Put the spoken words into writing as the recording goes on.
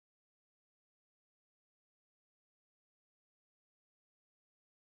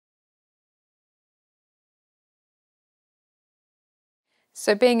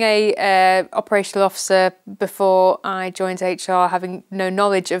So being a operational officer before I joined HR, having no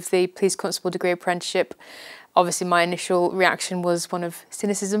knowledge of the Police Constable Degree Apprenticeship, obviously my initial reaction was one of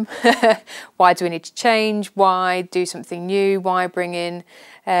cynicism. Why do we need to change? Why do something new? Why bring in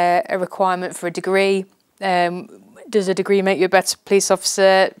a requirement for a degree? Does a degree make you a better police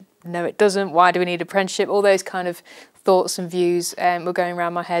officer? No, it doesn't. Why do we need apprenticeship? All those kind of thoughts and views were going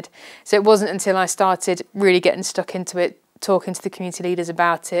around my head. So it wasn't until I started really getting stuck into it, talking to the community leaders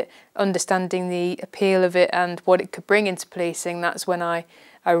about it, understanding the appeal of it and what it could bring into policing, that's when I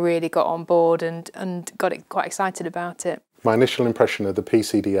really got on board and got quite excited about it. My initial impression of the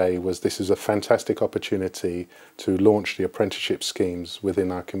PCDA was this is a fantastic opportunity to launch the apprenticeship schemes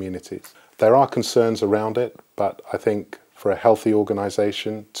within our communities. There are concerns around it, but I think for a healthy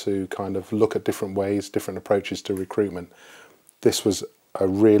organisation to kind of look at different ways, different approaches to recruitment, this was a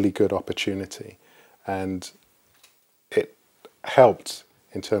really good opportunity, and it helped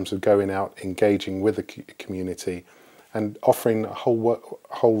in terms of going out, engaging with the community and offering a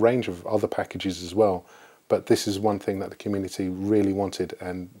whole range of other packages as well. But this is one thing that the community really wanted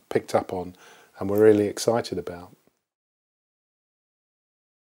and picked up on and were really excited about.